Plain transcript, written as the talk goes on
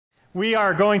We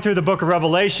are going through the book of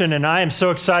Revelation, and I am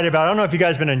so excited about it. I don't know if you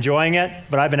guys have been enjoying it,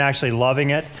 but I've been actually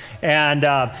loving it. And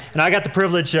I got the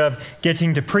privilege of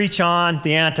getting to preach on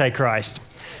the Antichrist.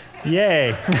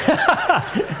 Yay.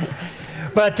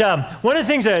 But one of the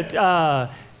things that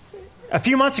a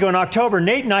few months ago in October,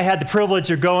 Nate and I had the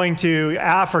privilege of going to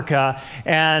Africa,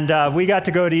 and we got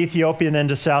to go to Ethiopia and then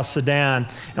to South Sudan.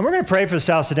 And we're going to pray for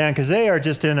South Sudan because they are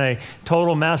just in a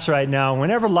total mess right now.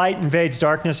 Whenever light invades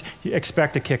darkness, you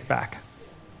expect a kickback.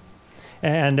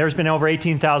 And there's been over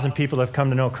 18,000 people that have come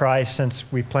to know Christ since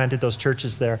we planted those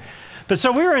churches there. But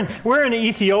so we're in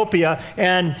Ethiopia,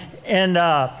 and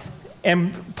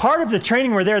part of the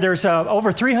training we're there's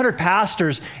over 300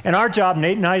 pastors, and our job,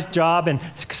 Nate and I's job, and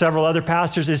several other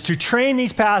pastors, is to train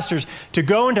these pastors to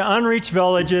go into unreached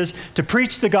villages, to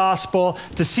preach the gospel,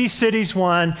 to see cities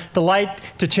won, the light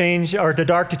to change, or the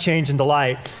dark to change into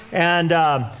light.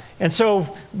 And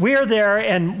so we're there,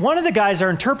 and one of the guys, our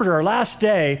interpreter, our last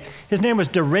day, his name was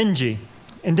Derenji.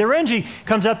 And Derenji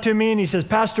comes up to me and he says,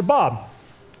 Pastor Bob.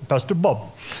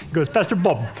 He goes, Pastor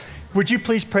Bob, would you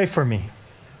please pray for me?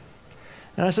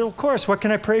 And I said, of course, what can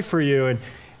I pray for you?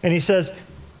 And he says,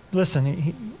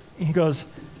 listen, he goes,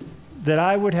 that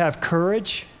I would have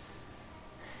courage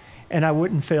and I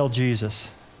wouldn't fail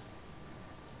Jesus.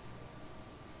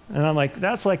 And I'm like,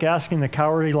 that's like asking the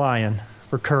cowardly lion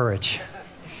for courage.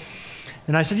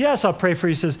 And I said, yes, I'll pray for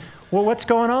you. He says, well, what's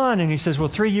going on? And he says, well,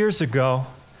 3 years ago,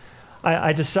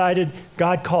 I decided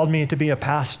God called me to be a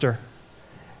pastor.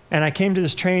 And I came to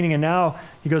this training, and now,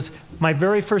 he goes, my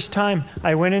very first time,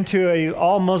 I went into an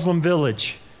all-Muslim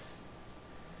village.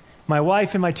 My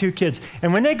wife and my 2 kids.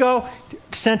 And when they go,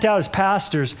 sent out as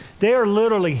pastors, they are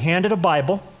literally handed a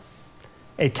Bible,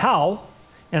 a towel,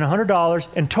 and $100,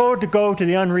 and told to go to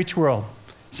the unreached world.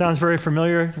 Sounds very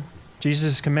familiar?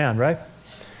 Jesus' command, right?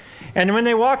 And when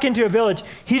they walk into a village,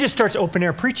 he just starts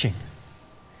open-air preaching.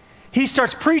 He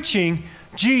starts preaching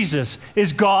Jesus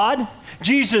is God,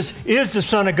 Jesus is the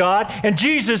Son of God, and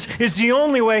Jesus is the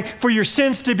only way for your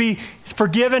sins to be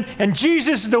forgiven, and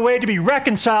Jesus is the way to be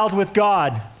reconciled with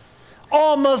God.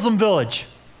 All Muslim village.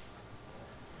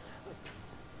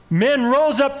 Men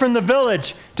rose up from the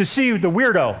village to see the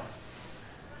weirdo.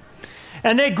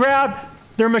 And they grabbed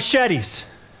their machetes,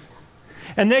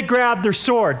 and they grabbed their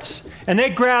swords, and they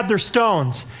grabbed their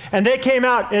stones, and they came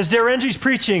out. As Derenji's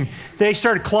preaching, they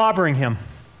started clobbering him.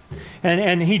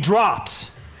 And he drops.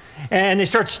 And they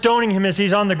start stoning him as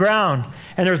he's on the ground.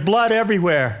 And there's blood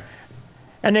everywhere.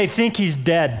 And they think he's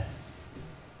dead.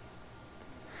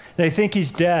 They think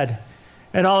he's dead.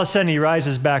 And all of a sudden he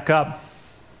rises back up.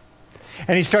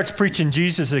 And he starts preaching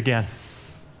Jesus again.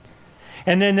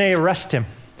 And then they arrest him.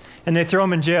 And they throw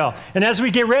him in jail. And as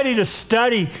we get ready to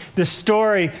study the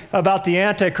story about the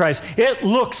Antichrist, it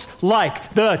looks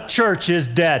like the church is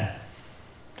dead.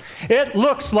 It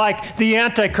looks like the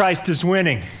Antichrist is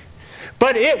winning,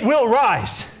 but it will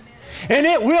rise, and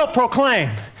it will proclaim,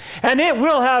 and it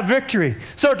will have victory.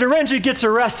 So Derenji gets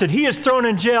arrested. He is thrown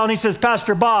in jail, and he says,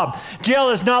 Pastor Bob, jail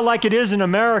is not like it is in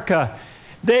America.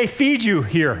 They feed you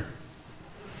here.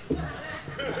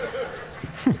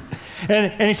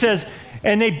 and he says,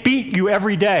 and they beat you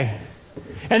every day.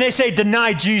 And they say,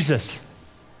 deny Jesus.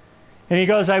 And he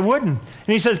goes, I wouldn't. And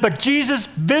he says, but Jesus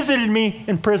visited me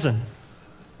in prison.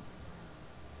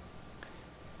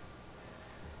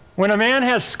 When a man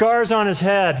has scars on his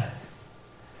head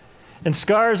and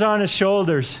scars on his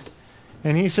shoulders,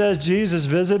 and he says Jesus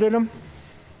visited him,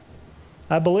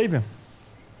 I believe him.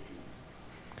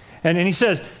 And he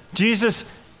says,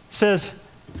 Jesus says,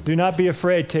 do not be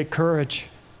afraid, take courage.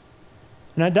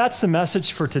 And that's the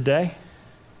message for today.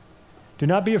 Do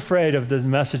not be afraid of the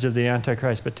message of the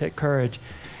Antichrist, but take courage.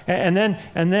 And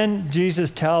then Jesus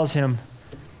tells him,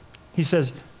 he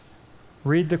says,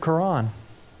 read the Quran.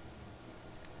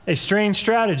 A strange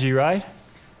strategy, right?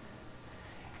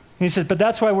 He says, but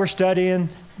that's why we're studying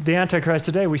the Antichrist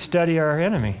today. We study our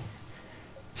enemy.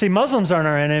 See, Muslims aren't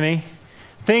our enemy.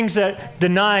 Things that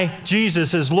deny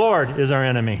Jesus as Lord is our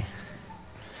enemy.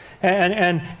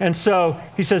 And so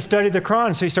he says, study the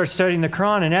Quran. So he starts studying the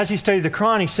Quran. And as he studied the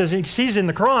Quran, he says, he sees in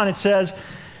the Quran, it says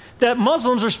that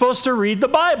Muslims are supposed to read the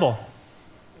Bible.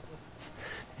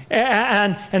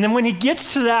 And then when he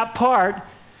gets to that part,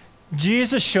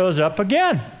 Jesus shows up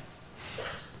again.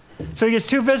 So he gets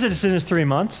 2 visits in his 3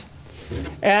 months.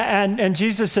 And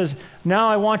Jesus says, now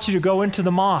I want you to go into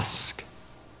the mosque.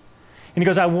 And he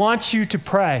goes, I want you to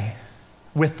pray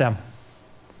with them.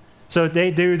 So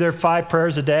they do their 5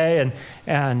 prayers a day.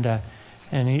 And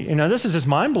he, this is just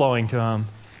mind-blowing to him.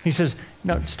 He says,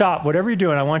 no, stop. Whatever you're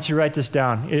doing, I want you to write this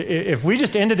down. If we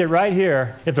just ended it right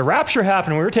here, if the rapture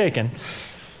happened and we were taken,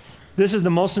 this is the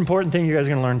most important thing you guys are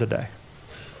going to learn today.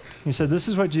 He said, this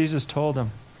is what Jesus told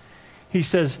him. He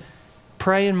says,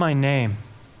 pray in my name.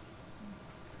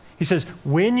 He says,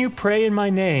 when you pray in my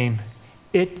name,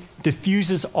 it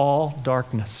diffuses all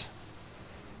darkness.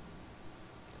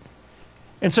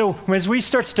 And so as we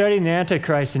start studying the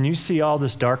Antichrist and you see all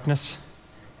this darkness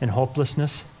and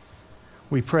hopelessness,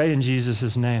 we pray in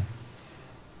Jesus' name.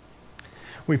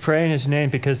 We pray in his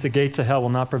name because the gates of hell will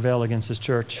not prevail against his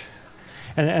church.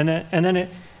 And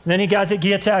then he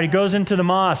gets out. He goes into the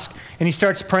mosque and he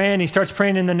starts praying. He starts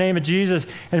praying in the name of Jesus.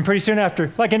 And pretty soon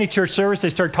after, like any church service, they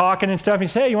start talking and stuff. And he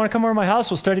says, hey, you want to come over to my house?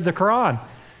 We'll study the Quran.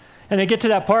 And they get to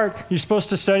that part, you're supposed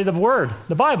to study the Word,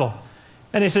 the Bible.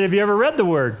 And they said, have you ever read the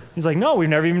Word? He's like, no, we've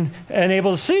never even been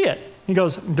able to see it. He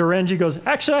goes, Durangi goes,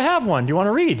 actually, I have one. Do you want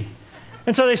to read?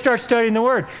 And so they start studying the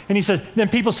Word. And he says, then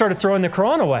people started throwing the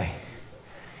Quran away.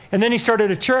 And then he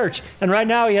started a church. And right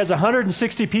now he has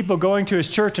 160 people going to his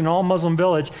church in all Muslim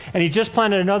village. And he just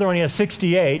planted another one. He has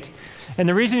 68. And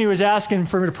the reason he was asking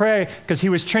for me to pray, because he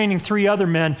was training 3 other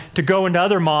men to go into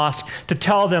other mosques to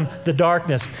tell them the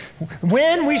darkness.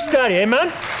 When we study, amen?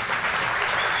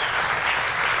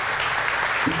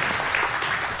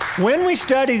 When we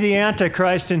study the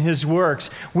Antichrist and his works,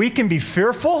 we can be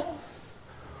fearful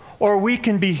or we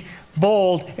can be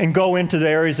bold and go into the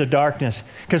areas of darkness.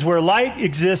 Because where light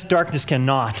exists, darkness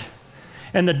cannot.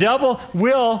 And the devil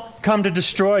will come to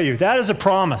destroy you. That is a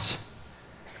promise.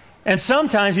 And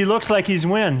sometimes he looks like he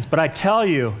wins, but I tell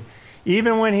you,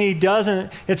 even when he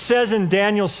doesn't, it says in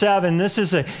Daniel 7, this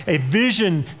is a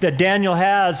vision that Daniel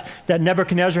has, that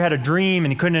Nebuchadnezzar had a dream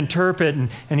and he couldn't interpret,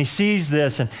 and he sees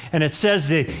this. And it says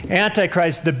the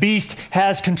Antichrist, the beast,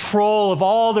 has control of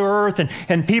all the earth,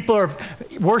 and people are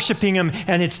worshiping him,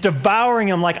 and it's devouring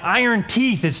them like iron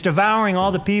teeth. It's devouring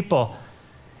all the people.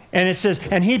 And it says,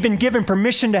 and he'd been given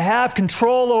permission to have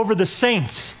control over the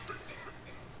saints.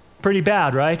 Pretty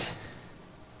bad, right?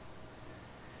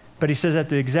 But he says at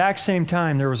the exact same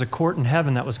time, there was a court in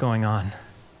heaven that was going on.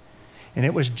 And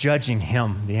it was judging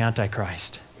him, the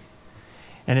Antichrist.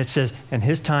 And it says, and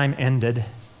his time ended,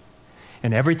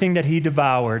 and everything that he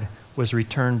devoured was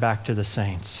returned back to the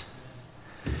saints.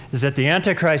 Is that the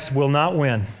Antichrist will not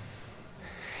win.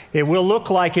 It will look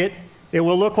like it. It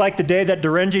will look like the day that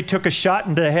Durangi took a shot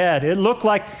into the head. It looked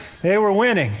like they were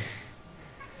winning.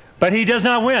 But he does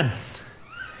not win.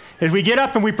 If we get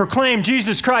up and we proclaim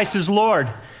Jesus Christ is Lord,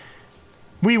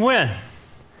 we win.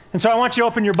 And so I want you to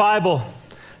open your Bible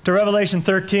to Revelation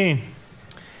 13.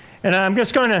 And I'm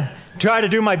just going to try to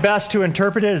do my best to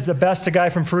interpret it as the best a guy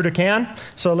from Fruita can.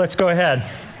 So let's go ahead.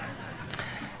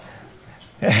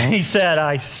 He said,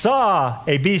 I saw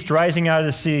a beast rising out of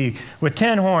the sea with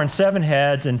 10 horns, 7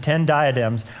 heads, and 10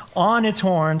 diadems on its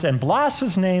horns, and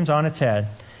blasphemous names on its head.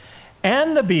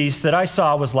 And the beast that I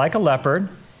saw was like a leopard.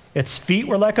 Its feet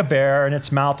were like a bear, and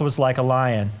its mouth was like a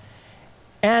lion.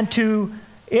 And to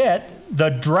it, the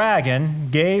dragon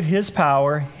gave his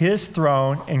power, his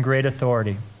throne, and great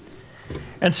authority.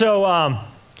 And so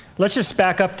let's just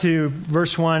back up to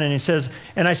verse 1, and it says,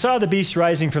 and I saw the beast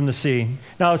rising from the sea.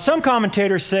 Now, some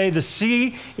commentators say the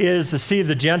sea is the sea of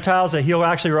the Gentiles, that he'll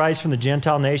actually rise from the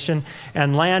Gentile nation,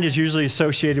 and land is usually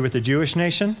associated with the Jewish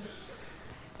nation.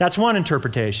 That's one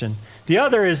interpretation. The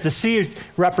other is the sea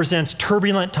represents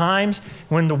turbulent times.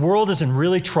 When the world is in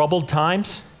really troubled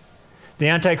times, the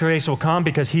Antichrist will come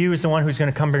because he is the one who's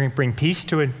going to come and bring peace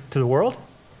to the world.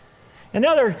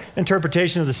 Another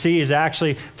interpretation of the sea is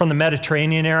actually from the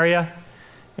Mediterranean area.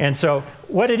 And so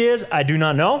what it is, I do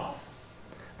not know.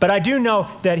 But I do know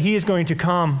that he is going to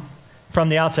come from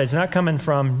the outside. It's not coming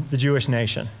from the Jewish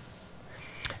nation.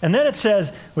 And then it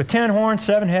says, with 10 horns,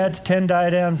 7 heads, 10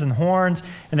 diadems and horns.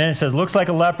 And then it says, looks like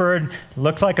a leopard,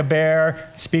 looks like a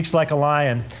bear, speaks like a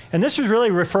lion. And this is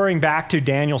really referring back to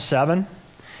Daniel 7.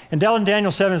 And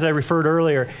Daniel 7, as I referred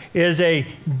earlier, is a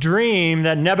dream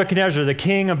that Nebuchadnezzar, the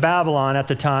king of Babylon at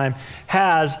the time,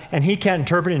 has, and he can't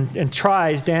interpret it, and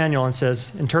tries Daniel and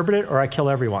says, interpret it or I kill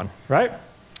everyone, right?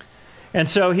 And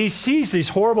so he sees these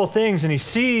horrible things, and he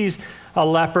sees a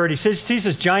leopard. He sees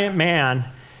this giant man,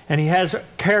 and he has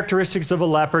characteristics of a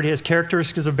leopard. He has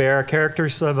characteristics of a bear,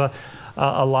 characteristics of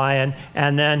a lion,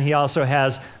 and then he also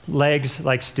has legs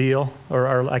like steel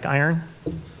or like iron.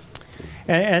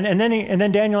 And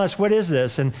then Daniel asks, what is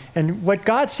this? And what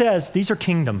God says, these are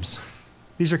kingdoms.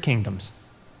 These are kingdoms.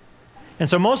 And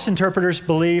so most interpreters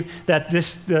believe that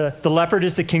the leopard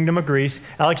is the kingdom of Greece.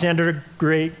 Alexander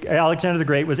the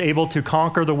Great was able to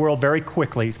conquer the world very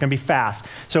quickly. It's going to be fast.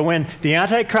 So when the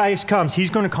Antichrist comes, he's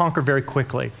going to conquer very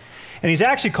quickly. And he's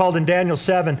actually called in Daniel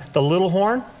 7 the little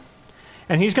horn.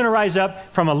 and he's going to rise up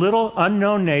from a little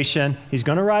unknown nation. He's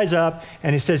going to rise up,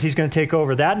 and he says he's going to take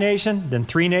over that nation, then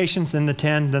 3 nations, then the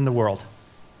 10, then the world.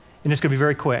 And it's going to be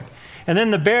very quick. And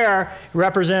then the bear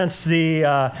represents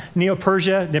the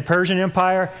Neo-Persia, the Persian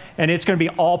Empire, and it's going to be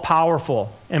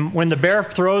all-powerful. And when the bear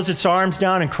throws its arms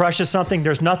down and crushes something,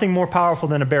 there's nothing more powerful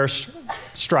than a bear's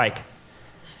strike.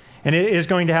 And it is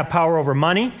going to have power over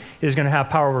money. It is going to have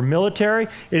power over military.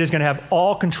 It is going to have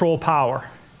all control power.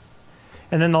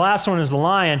 And then the last one is the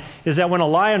lion, is that when a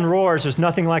lion roars, there's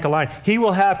nothing like a lion. He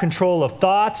will have control of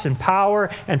thoughts and power,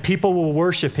 and people will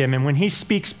worship him. And when he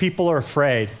speaks, people are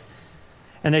afraid.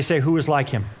 And they say, who is like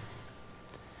him?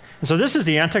 And so this is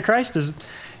the Antichrist.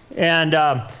 And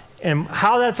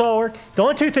how that's all worked. The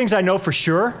only 2 things I know for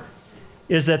sure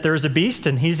is that there's a beast,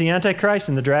 and he's the Antichrist,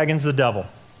 and the dragon's the devil.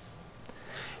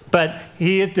 But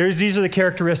these are the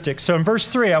characteristics. So in verse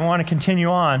 3, I want to continue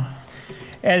on.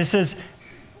 And it says,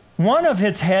 one of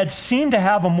its heads seemed to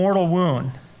have a mortal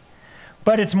wound,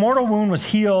 but its mortal wound was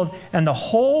healed, and the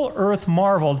whole earth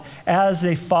marveled as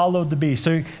they followed the beast.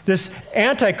 So this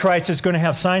Antichrist is going to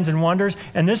have signs and wonders,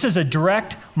 and this is a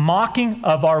direct mocking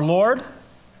of our Lord,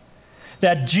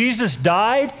 that Jesus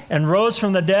died and rose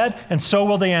from the dead, and so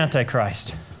will the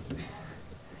Antichrist.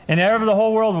 And the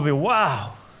whole world will be,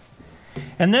 wow.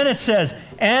 And then it says,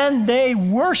 and they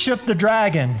worship the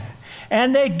dragon,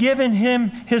 and they given him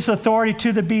his authority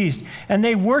to the beast. And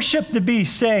they worship the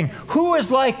beast, saying, who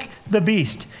is like the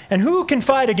beast? And who can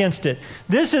fight against it?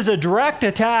 This is a direct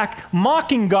attack,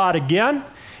 mocking God again,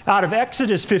 out of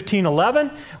Exodus 15:11,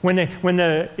 when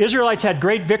the Israelites had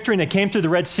great victory and they came through the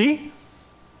Red Sea.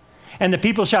 And the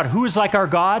people shouted, who is like our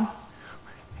God?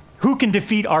 Who can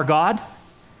defeat our God?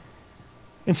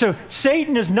 And so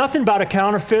Satan is nothing but a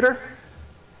counterfeiter.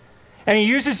 And he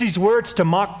uses these words to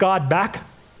mock God back.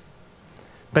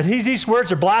 But these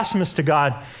words are blasphemous to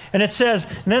God. And it says,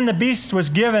 then the beast was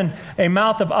given a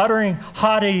mouth of uttering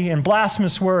haughty and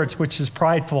blasphemous words, which is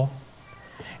prideful.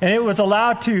 And it was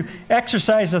allowed to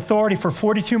exercise authority for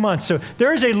 42 months. So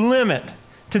there is a limit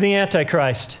to the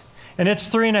Antichrist. And it's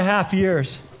 3.5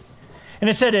 years. And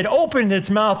it said it opened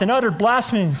its mouth and uttered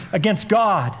blasphemies against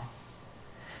God.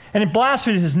 And it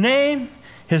blasphemed his name,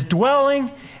 his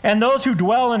dwelling, and those who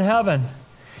dwell in heaven.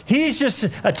 He's just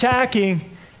attacking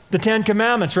the 10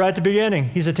 Commandments right at the beginning.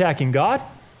 He's attacking God.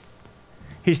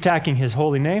 He's attacking his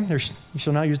holy name. You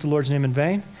shall not use the Lord's name in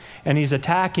vain. And he's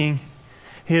attacking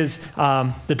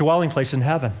the dwelling place in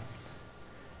heaven.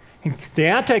 The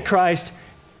Antichrist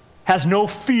has no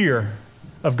fear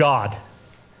of God.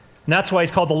 And that's why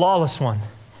he's called the lawless one.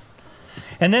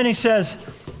 And then he says,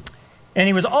 and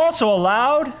he was also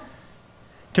allowed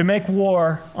to make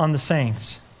war on the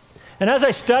saints. And as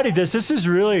I studied this is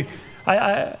really,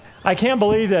 I can't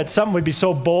believe that something would be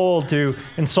so bold to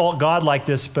insult God like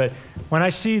this, but when I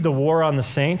see the war on the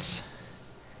saints,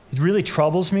 it really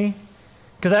troubles me,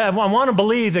 because I want to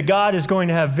believe that God is going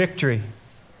to have victory.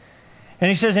 And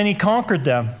he says, and he conquered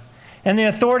them. And the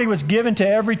authority was given to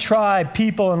every tribe,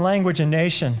 people, and language and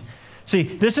nation. See,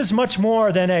 this is much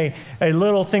more than a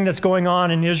little thing that's going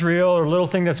on in Israel or a little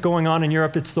thing that's going on in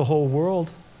Europe. It's the whole world.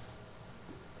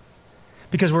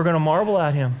 Because we're going to marvel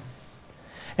at him.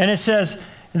 And it says,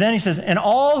 and then he says, and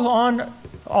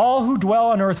all who dwell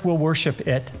on earth will worship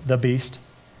it, the beast.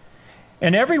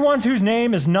 And everyone whose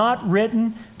name is not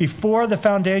written before the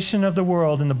foundation of the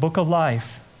world in the book of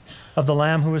life of the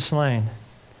Lamb who was slain.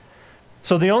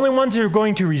 So the only ones who are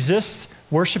going to resist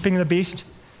worshiping the beast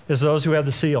is those who have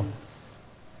the seal.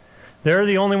 They're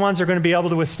the only ones who are going to be able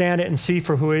to withstand it and see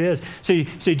for who it is. See,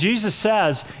 Jesus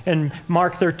says in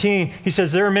Mark 13, he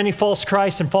says there are many false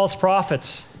Christs and false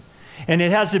prophets. And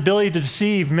it has the ability to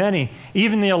deceive many,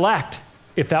 even the elect,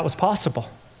 if that was possible.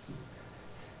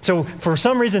 So for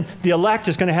some reason, the elect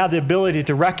is going to have the ability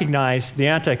to recognize the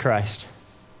Antichrist.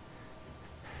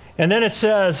 And then it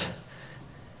says,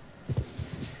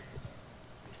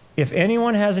 if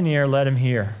anyone has an ear, let him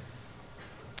hear.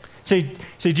 See,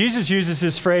 Jesus uses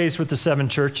this phrase with the 7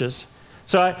 churches.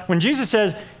 So when Jesus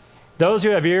says, those who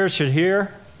have ears should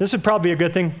hear, this would probably be a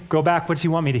good thing. Go back, what does he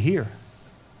want me to hear?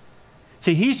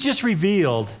 See, he's just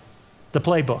revealed the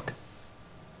playbook.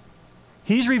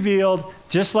 He's revealed,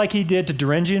 just like he did to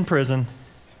Durangi in prison,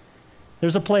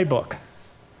 there's a playbook.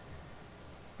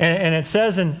 And it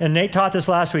says, and Nate taught this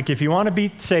last week, if you want to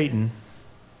beat Satan,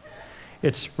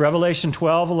 it's Revelation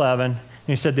 12:11. And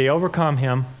he said they overcome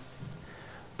him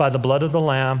by the blood of the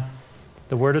Lamb,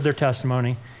 the word of their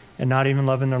testimony, and not even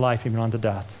loving their life even unto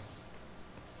death.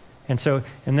 And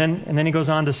then he goes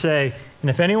on to say, and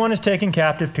if anyone is taken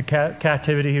captive to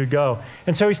captivity, he would go.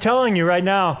 And so he's telling you right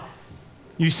now,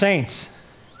 you saints,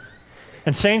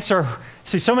 And saints are,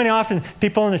 see, so many often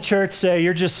people in the church say,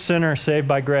 you're just a sinner saved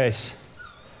by grace.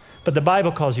 But the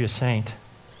Bible calls you a saint.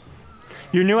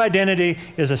 Your new identity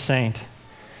is a saint.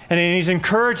 And he's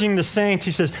encouraging the saints.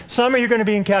 He says, some of you are going to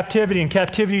be in captivity. In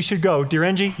captivity you should go.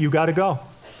 Direnji, you got to go.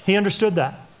 He understood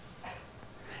that.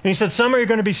 And he said, some of you are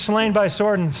going to be slain by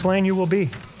sword, and slain you will be.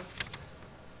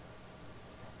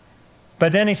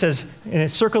 But then he says, and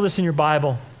circle this in your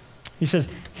Bible, he says,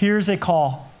 here's a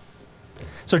call.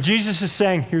 So Jesus is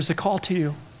saying, here's a call to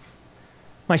you.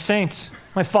 My saints,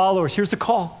 my followers, here's the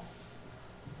call.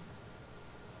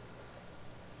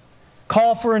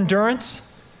 Call for endurance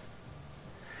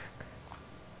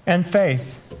and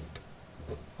faith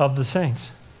of the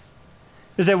saints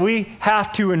is that we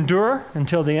have to endure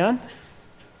until the end,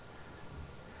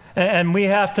 and we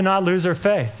have to not lose our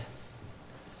faith.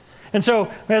 And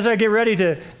so as I get ready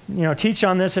to teach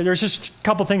on this, there's just a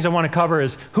couple things I want to cover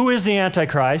is who is the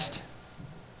Antichrist?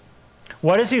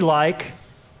 What is he like?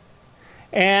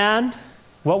 And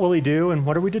what will he do? And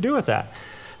what are we to do with that?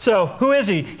 So who is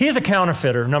he? He is a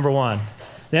counterfeiter, number one.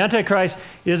 The Antichrist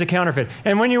is a counterfeit.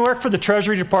 And when you work for the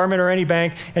Treasury Department or any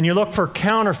bank and you look for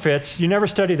counterfeits, you never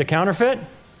study the counterfeit.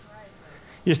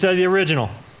 You study the original.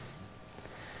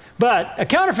 But a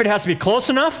counterfeit has to be close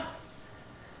enough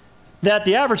that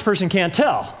the average person can't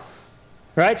tell.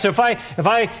 Right? So if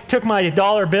I took my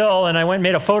dollar bill and I went and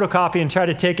made a photocopy and tried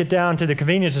to take it down to the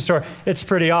convenience store, it's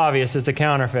pretty obvious it's a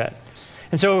counterfeit.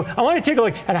 And so I want to take a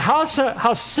look at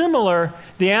how similar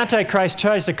the Antichrist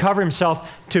tries to cover himself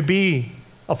to be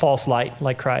a false light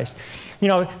like Christ.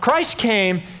 Christ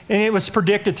came, and it was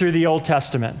predicted through the Old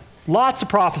Testament. Lots of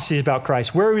prophecies about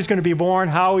Christ, where he was going to be born,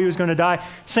 how he was going to die.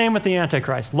 Same with the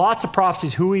Antichrist. Lots of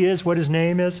prophecies, who he is, what his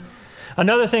name is.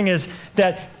 Another thing is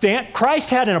that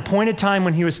Christ had an appointed time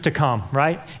when he was to come,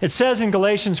 right? It says in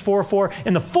Galatians 4:4,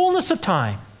 in the fullness of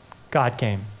time, God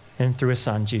came, and through his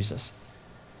son, Jesus.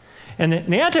 And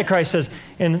the Antichrist says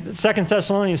in 2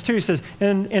 Thessalonians 2, he says,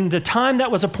 in the time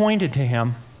that was appointed to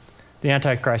him, the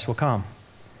Antichrist will come.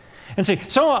 And see,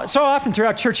 so often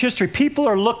throughout church history, people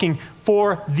are looking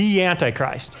for the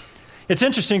Antichrist. It's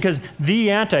interesting because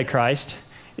the Antichrist,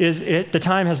 the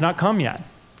time has not come yet.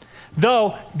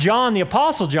 Though John, the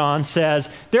Apostle John, says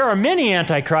there are many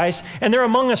antichrists, and they're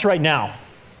among us right now.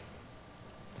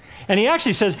 And he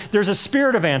actually says there's a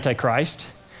spirit of Antichrist,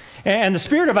 and the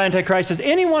spirit of Antichrist is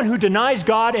anyone who denies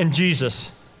God and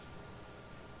Jesus.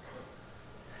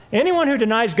 Anyone who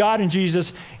denies God and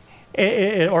Jesus,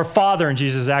 or Father and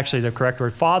Jesus is actually the correct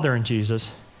word, Father and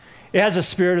Jesus, it has a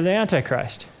spirit of the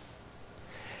Antichrist.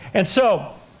 And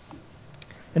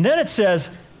then it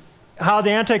says, how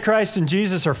the Antichrist and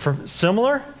Jesus are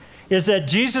similar is that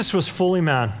Jesus was fully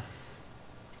man.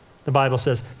 The Bible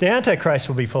says the Antichrist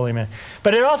will be fully man.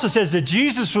 But it also says that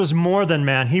Jesus was more than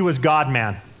man. He was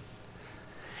God-man.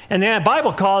 And the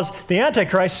Bible calls the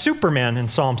Antichrist Superman in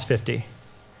Psalms 50.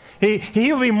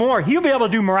 He'll be more. He'll be able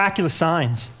to do miraculous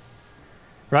signs.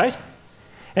 Right?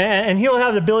 And he'll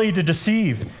have the ability to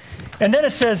deceive. And then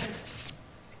it says,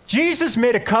 Jesus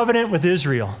made a covenant with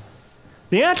Israel.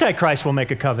 The Antichrist will make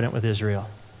a covenant with Israel.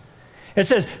 It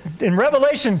says, in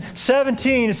Revelation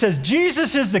 17, it says,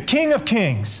 Jesus is the King of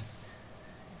Kings.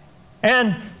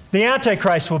 And the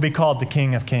Antichrist will be called the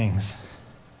King of Kings.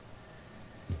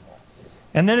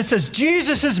 And then it says,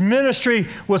 Jesus' ministry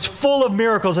was full of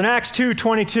miracles. In Acts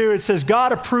 2:22, it says,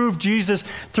 God approved Jesus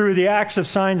through the acts of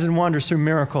signs and wonders, through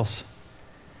miracles.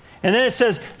 And then it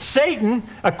says, Satan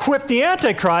equipped the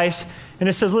Antichrist, and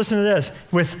it says, listen to this,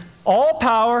 with all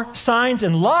power, signs,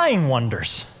 and lying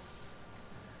wonders.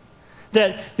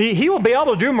 That he will be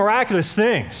able to do miraculous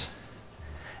things.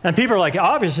 And people are like,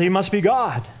 obviously, he must be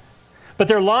God. But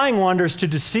they're lying wonders to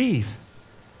deceive.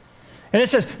 And it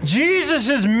says,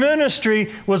 Jesus'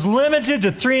 ministry was limited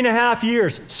to 3.5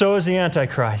 years. So is the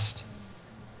Antichrist.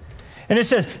 And it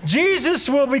says, Jesus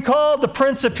will be called the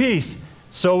Prince of Peace.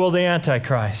 So will the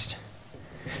Antichrist.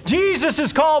 Jesus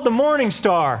is called the Morning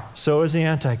Star. So is the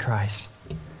Antichrist.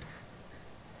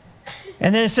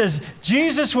 And then it says,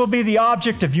 Jesus will be the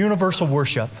object of universal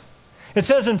worship. It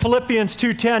says in Philippians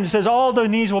 2:10, it says, all the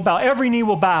knees will bow, every knee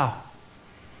will bow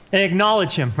and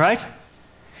acknowledge him, right?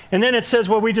 And then it says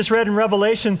what we just read in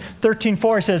Revelation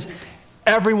 13:4, it says,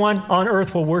 everyone on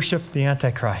earth will worship the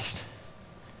Antichrist.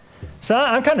 So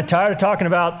I'm kind of tired of talking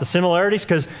about the similarities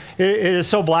because it is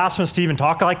so blasphemous to even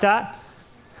talk like that.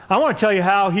 I want to tell you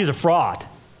how he's a fraud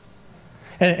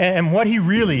and what he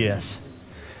really is.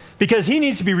 Because he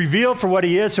needs to be revealed for what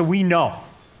he is so we know.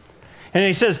 And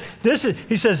he says,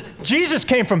 Jesus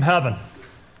came from heaven.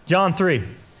 John 3.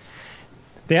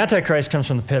 The Antichrist comes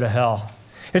from the pit of hell.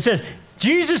 It says,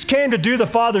 Jesus came to do the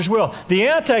Father's will. The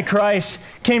Antichrist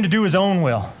came to do his own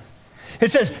will.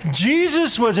 It says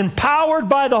Jesus was empowered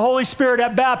by the Holy Spirit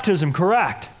at baptism,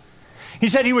 correct? He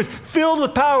said he was filled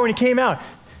with power when he came out.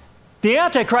 The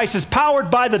Antichrist is powered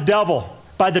by the devil,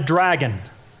 by the dragon,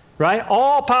 right?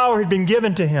 All power had been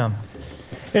given to him.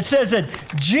 It says that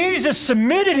Jesus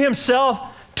submitted himself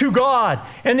to God,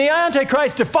 and the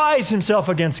Antichrist defies himself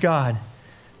against God.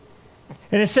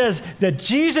 And it says that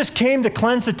Jesus came to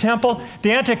cleanse the temple.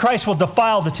 The Antichrist will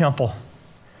defile the temple.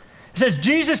 It says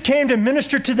Jesus came to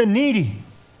minister to the needy.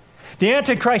 The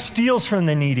Antichrist steals from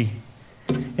the needy.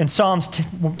 In Psalms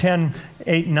 10,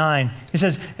 8, 9, it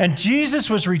says, and Jesus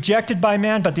was rejected by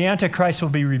man, but the Antichrist will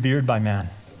be revered by man.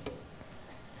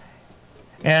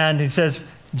 And it says,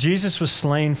 Jesus was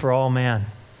slain for all man.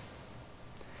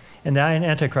 And the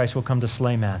Antichrist will come to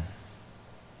slay man.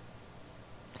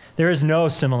 There is no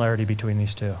similarity between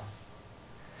these two.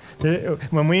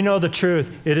 When we know the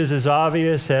truth, it is as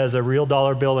obvious as a real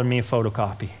dollar bill and me a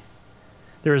photocopy.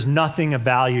 There is nothing of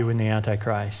value in the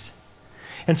Antichrist.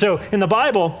 And so in the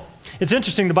Bible, it's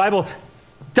interesting, the Bible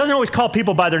doesn't always call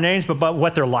people by their names, but by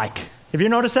what they're like. Have you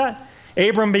noticed that?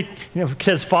 Abram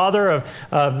becomes father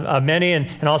of many, and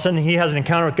all of a sudden he has an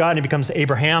encounter with God, and he becomes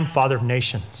Abraham, father of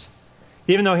nations,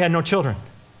 even though he had no children.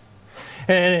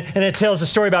 And it tells a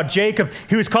story about Jacob,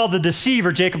 who was called the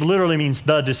deceiver. Jacob literally means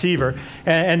the deceiver.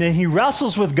 And then he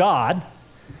wrestles with God,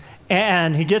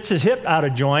 and he gets his hip out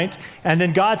of joint, and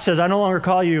then God says, I no longer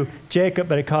call you Jacob,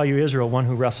 but I call you Israel, one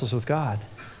who wrestles with God.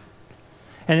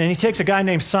 And then he takes a guy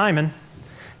named Simon,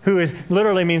 who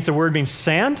literally means, the word means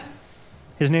sand.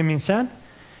 His name means sand.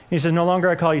 He says, no longer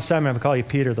I call you Simon, I call you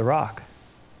Peter, the rock.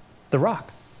 The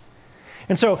rock.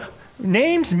 And so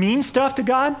names mean stuff to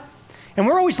God. And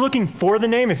we're always looking for the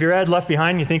name. If you're Ed Left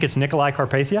Behind, you think it's Nikolai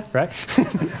Carpathia, right?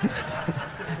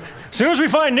 As soon as we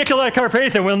find Nikolai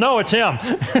Carpathia, we'll know it's him.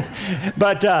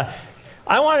 But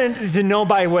I wanted to know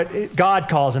by what God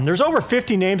calls him. There's over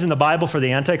 50 names in the Bible for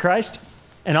the Antichrist.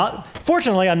 And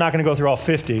fortunately, I'm not going to go through all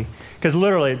 50, because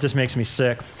literally it just makes me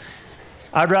sick.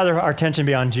 I'd rather our attention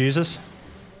be on Jesus.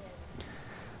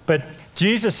 But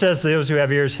Jesus says, those who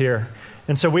have ears hear.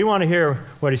 And so we want to hear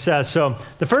what he says. So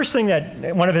the first thing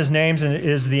that one of his names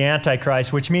is the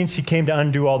Antichrist, which means he came to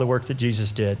undo all the work that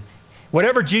Jesus did.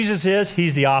 Whatever Jesus is,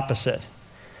 he's the opposite.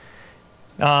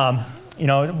 One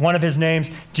of his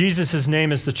names, Jesus'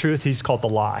 name is the truth. He's called the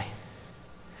lie.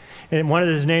 And one of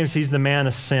his names, he's the man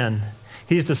of sin.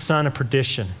 He's the son of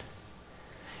perdition.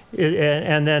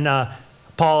 And then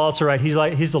Paul also writes,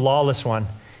 he's the lawless one.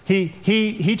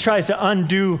 He tries to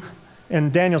undo. In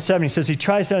Daniel 7, he says he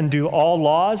tries to undo all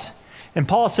laws. And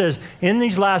Paul says, in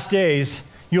these last days,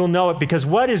 you'll know it, because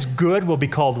what is good will be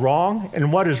called wrong,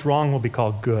 and what is wrong will be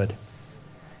called good.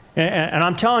 And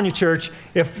I'm telling you, church,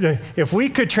 if we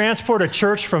could transport a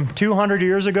church from 200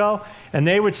 years ago, and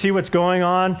they would see what's going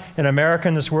on in America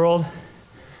and this world,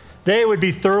 they would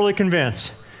be thoroughly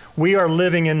convinced we are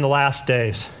living in the last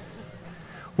days.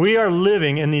 We are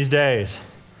living in these days.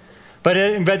 But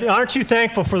aren't you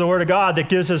thankful for the Word of God that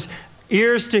gives us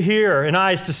ears to hear and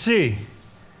eyes to see?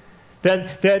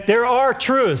 That there are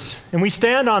truths, and we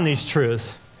stand on these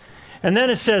truths. And then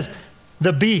it says,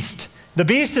 the beast. The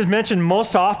beast is mentioned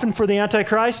most often for the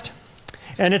Antichrist,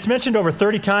 and it's mentioned over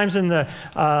 30 times in the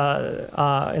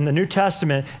New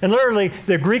Testament. And literally,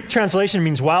 the Greek translation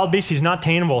means wild beast. He's not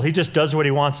tameable. He just does what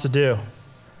he wants to do.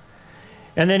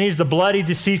 And then he's the bloody,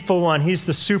 deceitful one. He's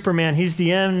the Superman. He's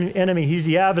the enemy. He's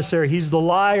the adversary. He's the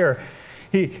liar.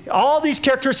 All these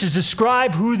characteristics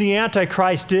describe who the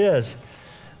Antichrist is.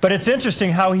 But it's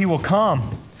interesting how he will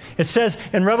come. It says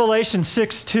in Revelation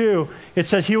 6:2, it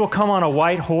says he will come on a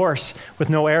white horse with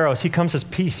no arrows. He comes as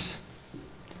peace.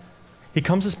 He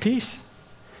comes as peace.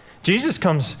 Jesus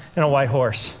comes in a white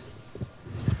horse.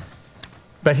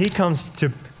 But he comes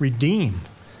to redeem.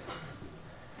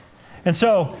 And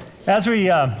so, as we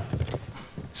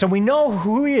know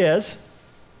who he is,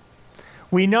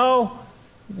 we know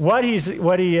what he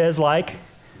is like,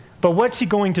 but what's he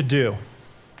going to do,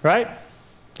 right?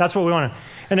 That's what we want to.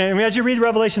 And as you read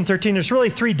Revelation 13, there's really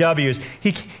 3 W's.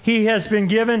 He has been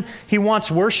given, he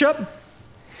wants worship,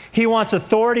 he wants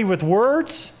authority with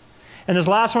words, and this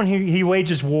last one, he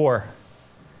wages war.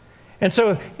 And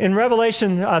so in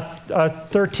Revelation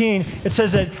 13, it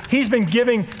says that he's been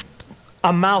given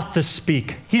a mouth to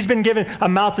speak. He's been given a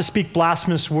mouth to speak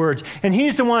blasphemous words. And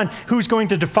he's the one who's going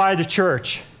to defy the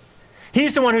church.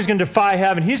 He's the one who's going to defy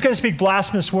heaven. He's going to speak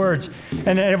blasphemous words.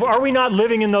 And are we not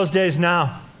living in those days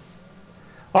now?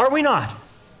 Are we not?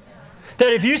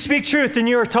 That if you speak truth, then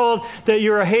you are told that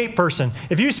you're a hate person.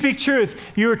 If you speak truth,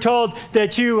 you are told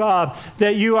that you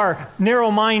are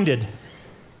narrow-minded.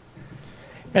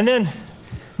 And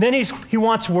then he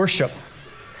wants worship.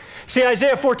 See,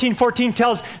 Isaiah 14:14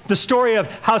 tells the story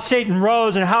of how Satan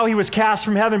rose and how he was cast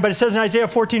from heaven. But it says in Isaiah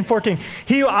 14:14,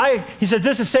 he said,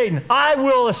 this is Satan. I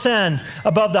will ascend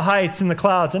above the heights and the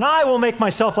clouds, and I will make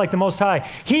myself like the Most High.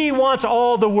 He wants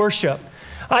all the worship.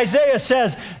 Isaiah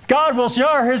says, God will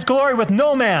share his glory with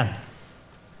no man.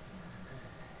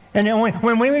 And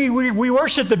when we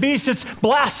worship the beast, it's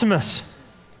blasphemous.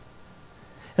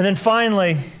 And then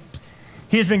finally,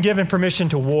 he's been given permission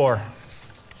to war.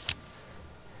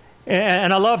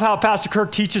 And I love how Pastor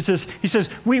Kirk teaches this. He says,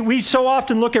 we so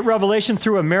often look at Revelation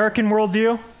through American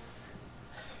worldview,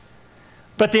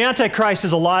 but the Antichrist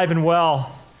is alive and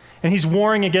well, and he's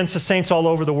warring against the saints all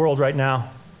over the world right now.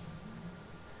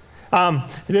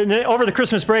 Over the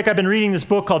Christmas break, I've been reading this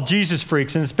book called Jesus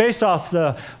Freaks, and it's based off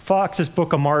the Fox's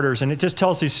Book of Martyrs, and it just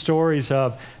tells these stories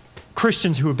of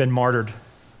Christians who have been martyred.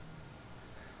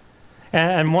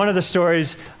 And one of the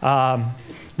stories,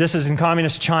 this is in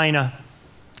communist China,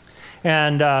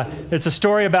 and it's a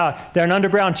story about they're an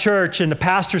underground church and the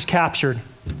pastor's captured.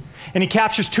 And he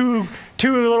captures two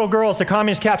little girls. The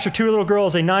communists capture 2 little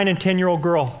girls, a 9 and 10-year-old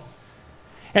girl.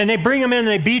 And they bring them in and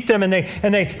they beat them and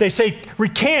they say,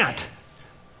 recant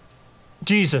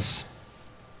Jesus.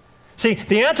 See,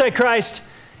 the Antichrist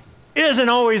isn't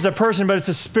always a person, but it's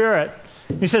a spirit.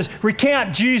 He says,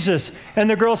 recant Jesus. And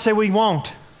the girls say, we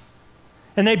won't.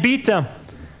 And they beat them.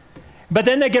 But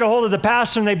then they get a hold of the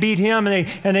pastor and they beat him and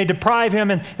they deprive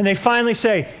him and they finally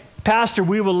say, Pastor,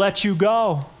 we will let you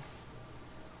go.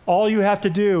 All you have to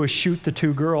do is shoot the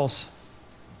 2 girls.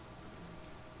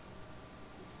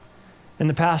 And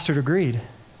the pastor agreed.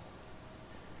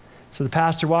 So the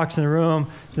pastor walks in the room,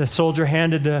 the soldier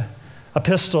handed a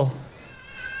pistol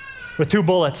with 2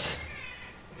 bullets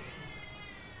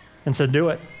and said, do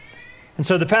it. And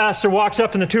so the pastor walks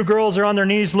up and the 2 girls are on their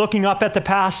knees looking up at the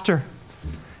pastor.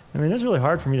 I mean, that's really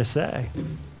hard for me to say.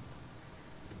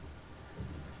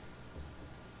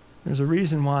 There's a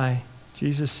reason why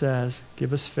Jesus says,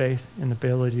 give us faith and the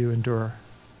ability to endure.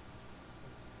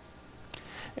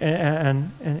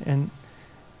 And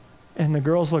the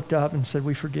girls looked up and said,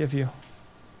 we forgive you.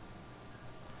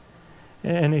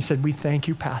 And they said, we thank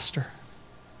you, Pastor.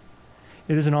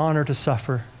 It is an honor to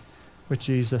suffer with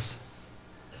Jesus.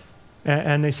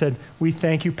 And they said, we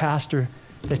thank you, Pastor,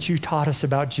 that you taught us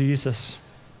about Jesus.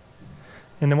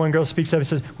 And the one girl speaks up and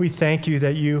says, we thank you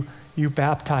that you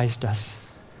baptized us.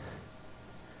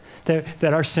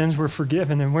 That our sins were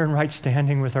forgiven and we're in right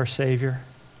standing with our Savior.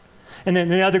 And then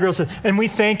the other girl said, and we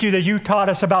thank you that you taught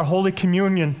us about Holy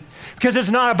Communion. Because it's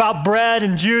not about bread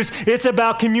and juice, it's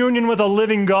about communion with a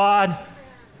living God.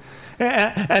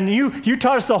 And you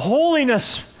taught us the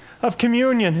holiness of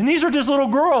communion. And these are just little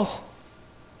girls.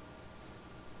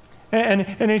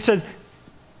 And he said,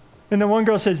 and the one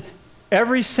girl said,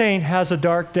 every saint has a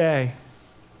dark day.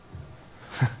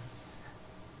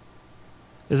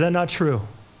 Is that not true?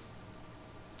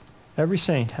 Every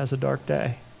saint has a dark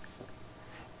day.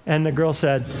 And the girl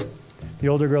said, the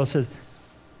older girl said,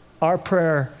 our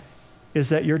prayer is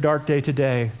that your dark day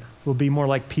today will be more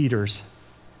like Peter's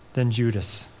than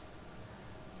Judas.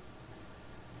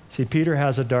 See, Peter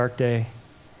has a dark day,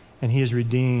 and he is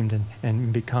redeemed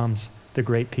and becomes the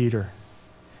great Peter.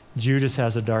 Judas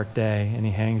has a dark day, and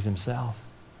he hangs himself.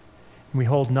 We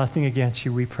hold nothing against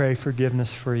you. We pray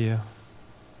forgiveness for you.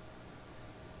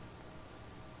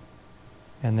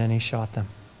 And then he shot them.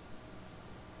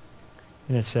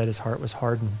 And it said his heart was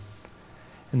hardened.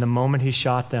 And the moment he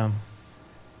shot them,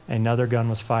 another gun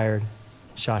was fired,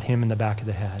 shot him in the back of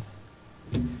the head.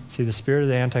 See, the spirit of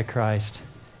the Antichrist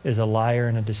is a liar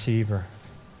and a deceiver.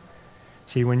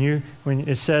 See, when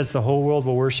it says the whole world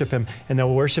will worship him, and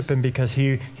they'll worship him because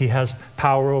he has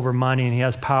power over money, and he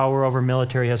has power over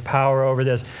military, he has power over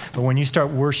this. But when you start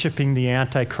worshiping the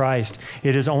Antichrist,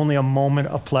 it is only a moment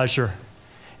of pleasure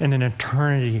and an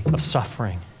eternity of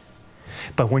suffering.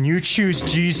 But when you choose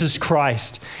Jesus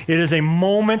Christ, it is a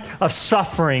moment of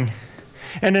suffering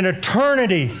and an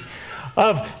eternity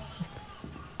of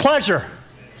pleasure.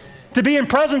 To be in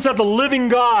presence of the living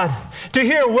God, to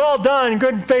hear, well done,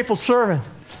 good and faithful servant.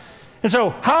 And so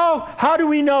how do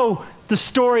we know the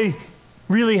story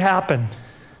really happened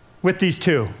with these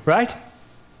 2, right?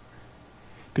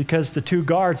 Because the 2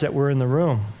 guards that were in the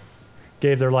room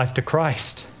gave their life to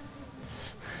Christ.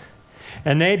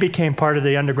 And they became part of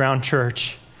the underground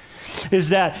church. Is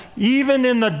that even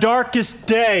in the darkest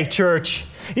day, church,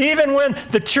 even when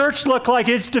the church looked like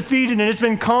it's defeated and it's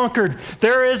been conquered,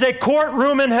 there is a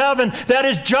courtroom in heaven that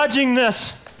is judging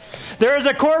this. There is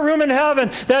a courtroom in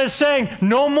heaven that is saying,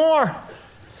 no more.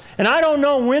 And I don't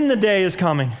know when the day is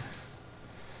coming.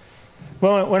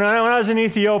 Well, when I was in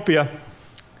Ethiopia,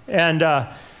 And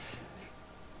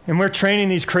we're training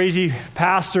these crazy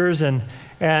pastors, and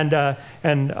Nate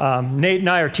and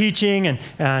I are teaching, and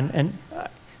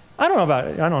I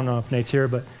don't know if Nate's here,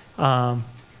 but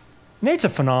Nate's a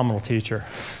phenomenal teacher.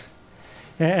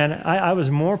 And I was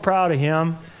more proud of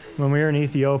him when we were in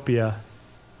Ethiopia.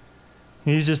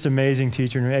 He's just an amazing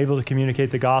teacher and able to communicate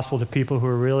the gospel to people who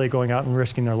are really going out and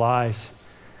risking their lives.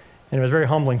 And it was very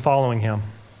humbling following him.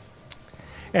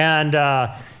 And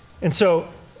so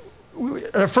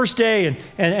our first day,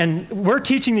 and we're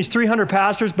teaching these 300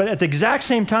 pastors, but at the exact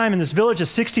same time in this village of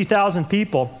 60,000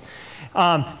 people,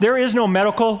 there is no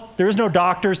medical, there is no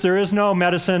doctors, there is no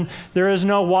medicine, there is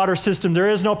no water system, there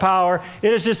is no power.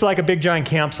 It is just like a big giant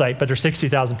campsite, but there's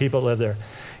 60,000 people that live there.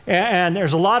 And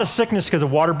there's a lot of sickness because of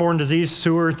waterborne disease,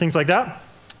 sewer, things like that.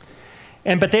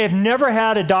 But they have never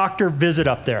had a doctor visit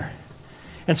up there.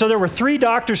 And so there were 3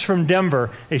 doctors from Denver,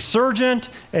 a surgeon,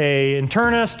 an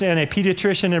internist, and a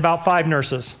pediatrician, and about 5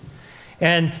 nurses.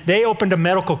 And they opened a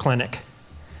medical clinic.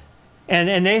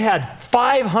 And they had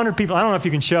 500 people. I don't know if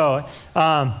you can show it.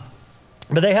 But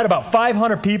they had about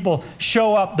 500 people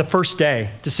show up the first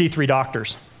day to see 3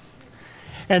 doctors.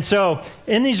 And so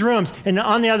in these rooms, and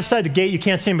on the other side of the gate, you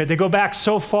can't see them, but they go back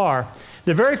so far.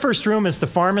 The very first room is the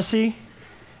pharmacy.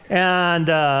 And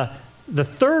the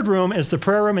third room is the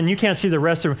prayer room, and you can't see the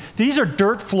rest of them. These are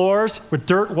dirt floors with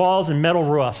dirt walls and metal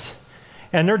roofs.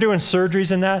 And they're doing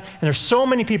surgeries in that. And there's so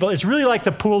many people. It's really like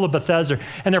the pool of Bethesda.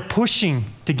 And they're pushing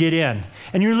to get in.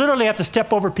 And you literally have to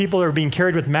step over people that are being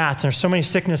carried with mats. And there's so many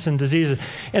sickness and diseases.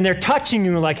 And they're touching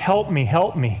you like, help me,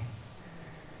 help me.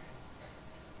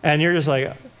 And you're just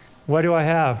like, what do I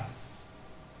have?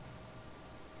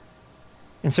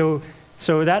 And so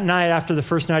that night, after the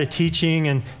first night of teaching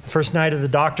and the first night of the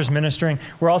doctors ministering,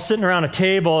 we're all sitting around a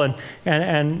table, and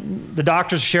the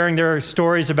doctors sharing their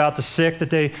stories about the sick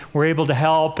that they were able to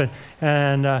help,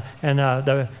 and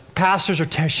the pastors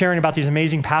are sharing about these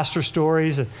amazing pastor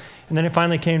stories. And then it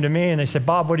finally came to me, and they said,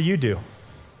 Bob, what do you do?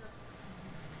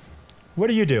 What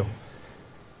do you do?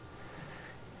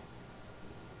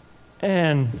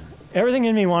 And everything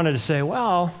in me wanted to say,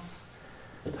 well,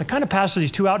 I kind of pastor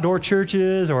these 2 outdoor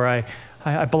churches, or I'm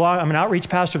an outreach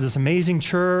pastor of this amazing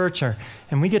church,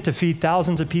 and we get to feed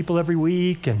thousands of people every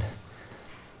week.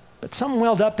 But something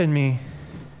welled up in me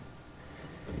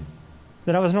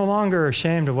that I was no longer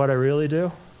ashamed of what I really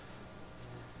do.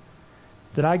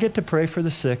 That I get to pray for the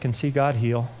sick and see God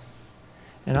heal,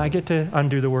 and I get to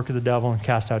undo the work of the devil and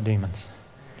cast out demons.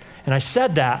 And I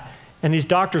said that, and these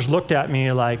doctors looked at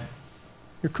me like,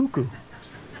 you're cuckoo.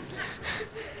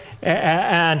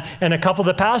 And a couple of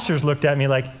the pastors looked at me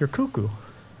like, you're cuckoo.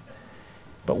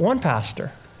 But one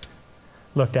pastor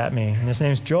looked at me, and his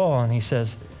name's Joel, and he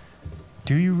says,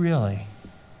 do you really?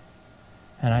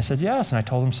 And I said, yes. And I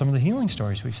told him some of the healing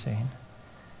stories we've seen.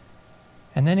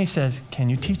 And then he says, can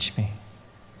you teach me?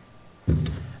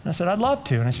 And I said, I'd love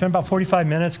to. And I spent about 45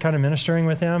 minutes kind of ministering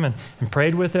with him and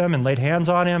prayed with him and laid hands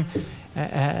on him.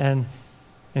 And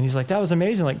he's like, that was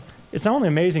amazing. Like, it's only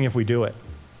amazing if we do it.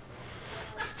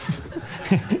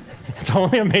 It's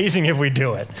only amazing if we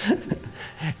do it.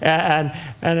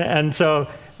 And so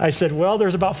I said, well,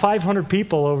 there's about 500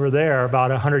 people over there,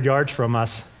 about 100 yards from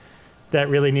us, that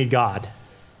really need God.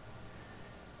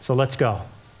 So let's go.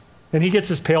 And he gets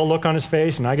this pale look on his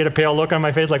face, and I get a pale look on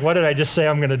my face, like, what did I just say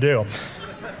I'm going to do?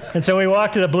 And so we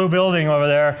walk to the blue building over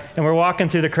there, and we're walking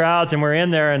through the crowds, and we're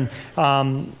in there, and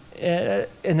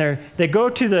they go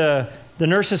to the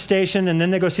nurse's station, and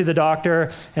then they go see the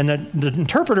doctor, and the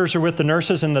interpreters are with the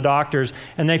nurses and the doctors,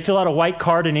 and they fill out a white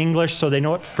card in English so they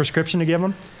know what prescription to give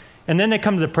them. And then they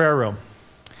come to the prayer room.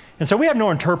 And so we have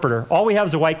no interpreter. All we have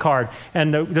is a white card.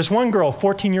 And there's one girl,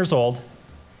 14 years old.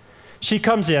 She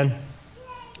comes in,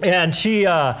 and she's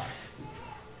in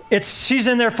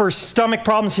there for stomach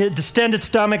problems, distended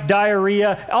stomach,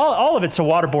 diarrhea. All of it's a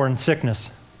waterborne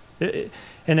sickness.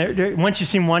 And once you've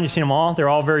seen one, you've seen them all. They're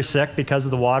all very sick because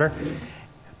of the water.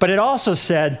 But it also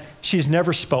said she's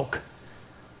never spoke.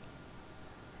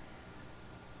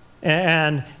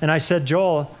 And I said,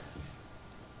 Joel,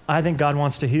 I think God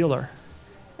wants to heal her.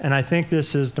 And I think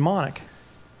this is demonic.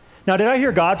 Now, did I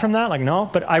hear God from that? Like, no.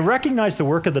 But I recognized the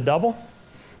work of the devil.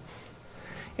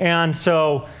 And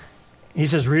so he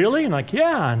says, really? And like,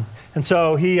 yeah. And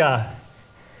so he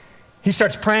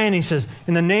starts praying. He says,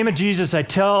 in the name of Jesus, I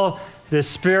tell this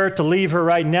spirit to leave her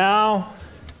right now.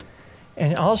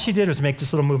 And all she did was make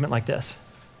this little movement like this.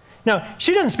 Now,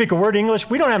 she doesn't speak a word of English.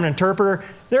 We don't have an interpreter.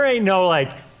 There ain't no like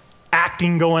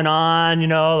acting going on,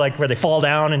 like where they fall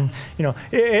down and,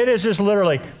 it is just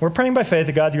literally, we're praying by faith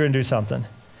that God, you're going to do something.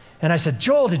 And I said,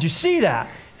 Joel, did you see that?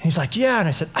 And he's like, yeah. And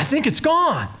I said, I think it's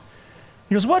gone.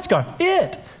 He goes, what's gone?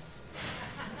 It.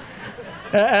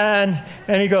 And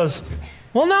he goes,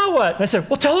 well, now what? And I said,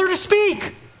 well, tell her to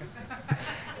speak.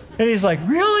 And he's like,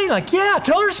 really? Like, yeah,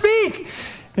 tell her to speak.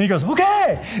 And he goes,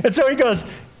 okay. And so he goes,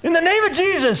 in the name of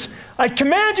Jesus, I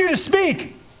command you to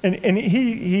speak. And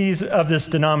he's of this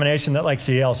denomination that likes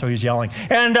to yell, so he's yelling.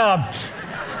 And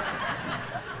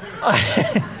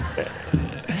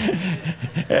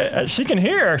she can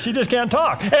hear, she just can't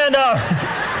talk.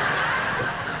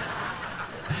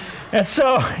 And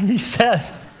so he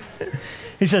says,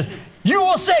 you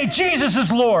will say Jesus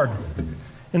is Lord.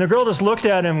 And the girl just looked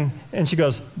at him and she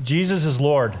goes, Jesus is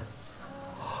Lord.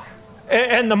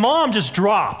 And the mom just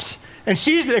drops. And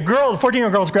the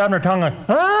 14-year-old girl's grabbing her tongue like,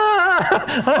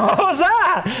 what was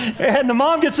that? And the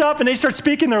mom gets up and they start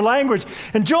speaking their language.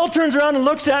 And Joel turns around and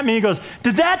looks at me and he goes,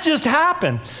 did that just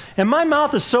happen? And my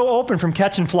mouth is so open from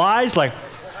catching flies, like,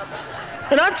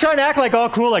 and I'm trying to act like all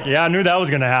cool, like, yeah, I knew that was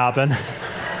going to happen.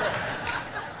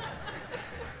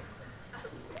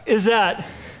 Is that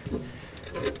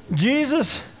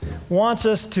Jesus wants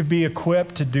us to be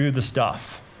equipped to do the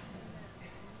stuff.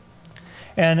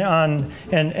 And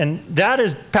that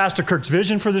is Pastor Kirk's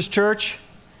vision for this church,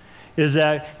 is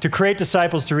that to create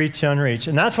disciples to reach the unreached.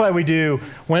 And that's why we do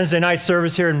Wednesday night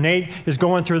service here. Nate is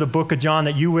going through the book of John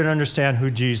that you would understand who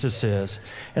Jesus is.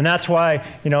 And that's why,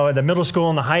 the middle school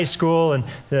and the high school and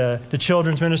the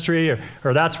children's ministry,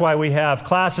 or that's why we have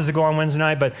classes that go on Wednesday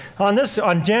night. But on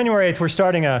January 8th, we're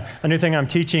starting a new thing I'm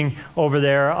teaching over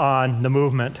there on the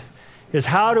movement, is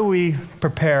how do we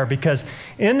prepare? Because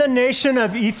in the nation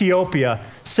of Ethiopia,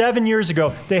 7 years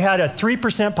ago, they had a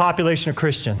 3% population of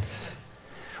Christian.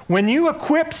 When you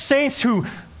equip saints who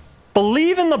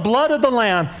believe in the blood of the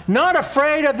Lamb, not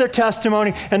afraid of their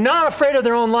testimony, and not afraid of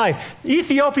their own life,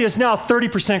 Ethiopia is now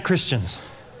 30% Christians.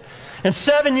 In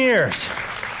 7 years.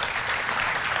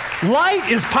 Light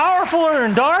is powerfuler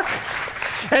than dark,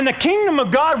 and the kingdom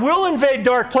of God will invade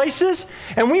dark places,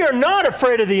 and we are not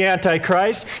afraid of the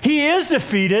Antichrist. He is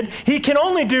defeated. He can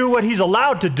only do what he's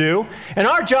allowed to do, and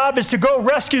our job is to go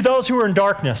rescue those who are in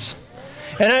darkness.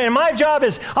 And my job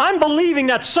is, I'm believing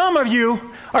that some of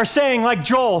you are saying, like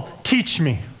Joel, teach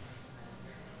me.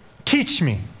 Teach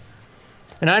me.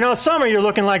 And I know some of you are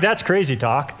looking like, that's crazy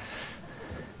talk,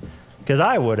 because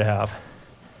I would have.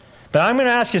 But I'm going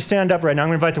to ask you to stand up right now. I'm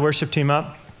going to invite the worship team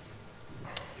up.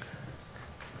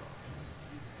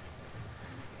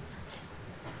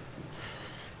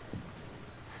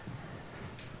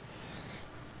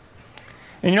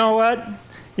 And you know what?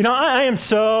 I am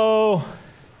so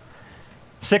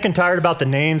sick and tired about the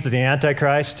names of the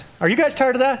Antichrist. Are you guys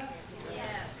tired of that?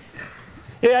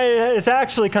 Yeah, it's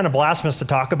actually kind of blasphemous to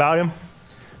talk about him,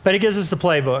 but he gives us the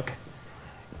playbook.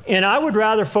 And I would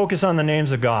rather focus on the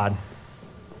names of God.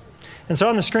 And so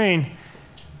on the screen,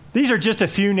 these are just a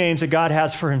few names that God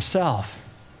has for himself.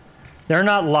 They're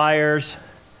not liars.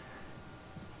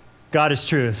 God is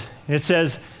truth. It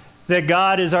says that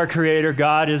God is our creator.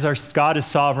 God is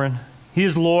sovereign. He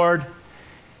is Lord.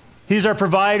 He's our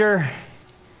provider.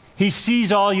 He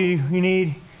sees all you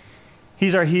need.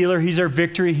 He's our healer. He's our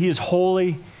victory. He is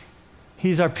holy.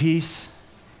 He's our peace.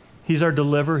 He's our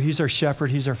deliverer. He's our shepherd.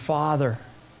 He's our father.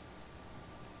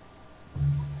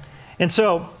 And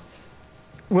so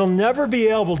we'll never be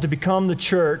able to become the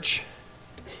church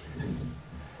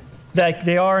that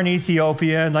they are in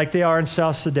Ethiopia and like they are in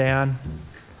South Sudan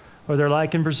or they're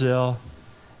like in Brazil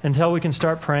until we can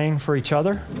start praying for each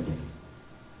other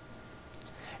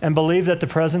and believe that the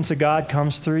presence of God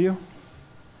comes through you.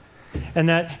 And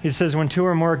that it says when two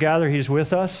or more gather, he's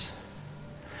with us.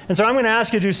 And so I'm going to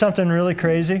ask you to do something really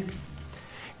crazy.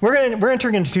 We're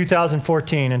entering into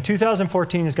 2014, and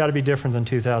 2014 has got to be different than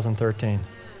 2013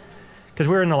 because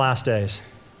we're in the last days.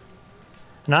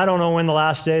 And I don't know when the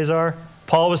last days are.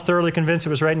 Paul was thoroughly convinced it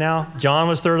was right now. John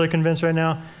was thoroughly convinced right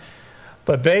now.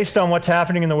 But based on what's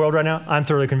happening in the world right now, I'm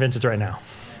thoroughly convinced it's right now.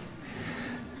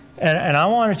 And I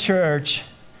want a church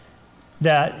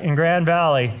that in Grand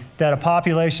Valley, that a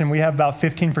population, we have about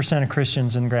 15% of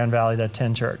Christians in Grand Valley that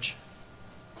attend church.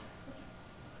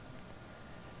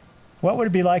 What would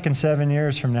it be like in 7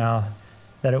 years from now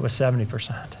that it was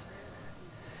 70%?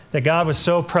 That God was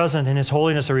so present in his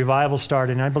holiness, a revival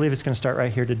started, and I believe it's going to start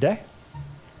right here today.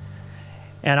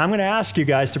 And I'm going to ask you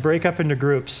guys to break up into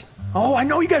groups. Oh, I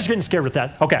know you guys are getting scared with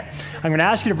that. Okay. I'm going to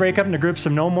ask you to break up into groups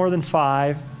of no more than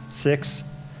 5, 6.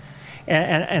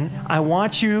 And I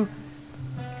want you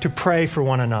to pray for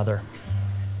one another.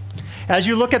 As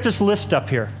you look at this list up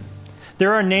here,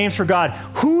 there are names for God.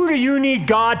 Who do you need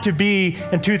God to be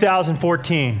in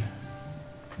 2014?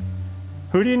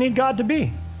 Who do you need God to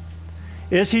be?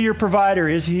 Is he your provider?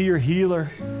 Is he your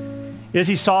healer? Is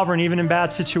he sovereign even in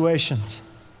bad situations?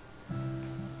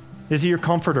 Is he your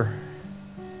comforter?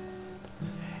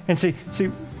 And see,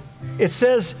 it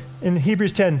says in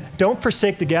Hebrews 10, don't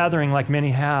forsake the gathering like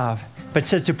many have, but it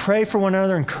says to pray for one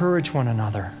another, encourage one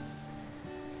another.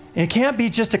 And it can't be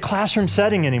just a classroom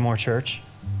setting anymore, church.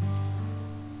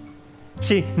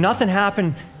 See, nothing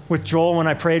happened with Joel when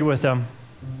I prayed with him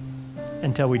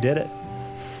until we did it.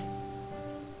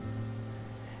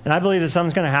 And I believe that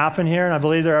something's going to happen here, and I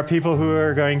believe there are people who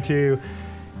are going to,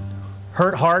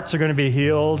 hurt hearts are going to be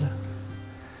healed.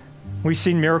 We've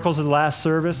seen miracles of the last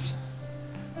service,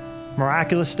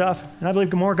 miraculous stuff, and I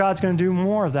believe more God's going to do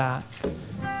more of that.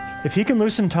 If he can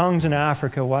loosen tongues in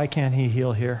Africa, why can't he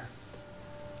heal here?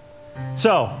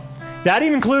 So, that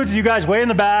even includes you guys way in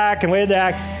the back and way in the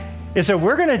back. Is that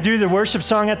we're going to do the worship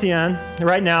song at the end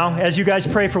right now as you guys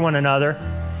pray for one another.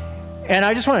 And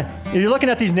I just want to, you're looking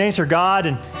at these names for God,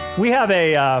 and we have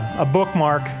a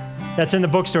bookmark that's in the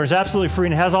bookstore. It's absolutely free,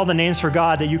 and it has all the names for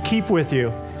God that you keep with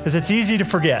you, because it's easy to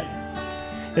forget.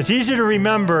 It's easy to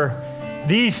remember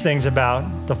these things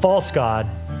about the false God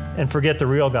and forget the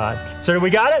real God. So we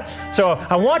got it? So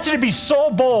I want you to be so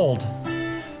bold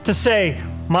to say,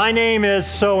 my name is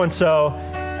so-and-so,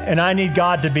 and I need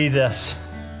God to be this.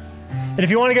 And if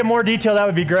you want to get more detail, that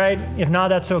would be great. If not,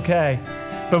 that's okay.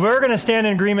 But we're going to stand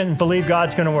in agreement and believe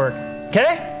God's going to work.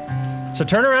 Okay? So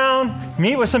turn around,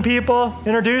 meet with some people,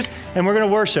 introduce, and we're going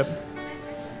to worship.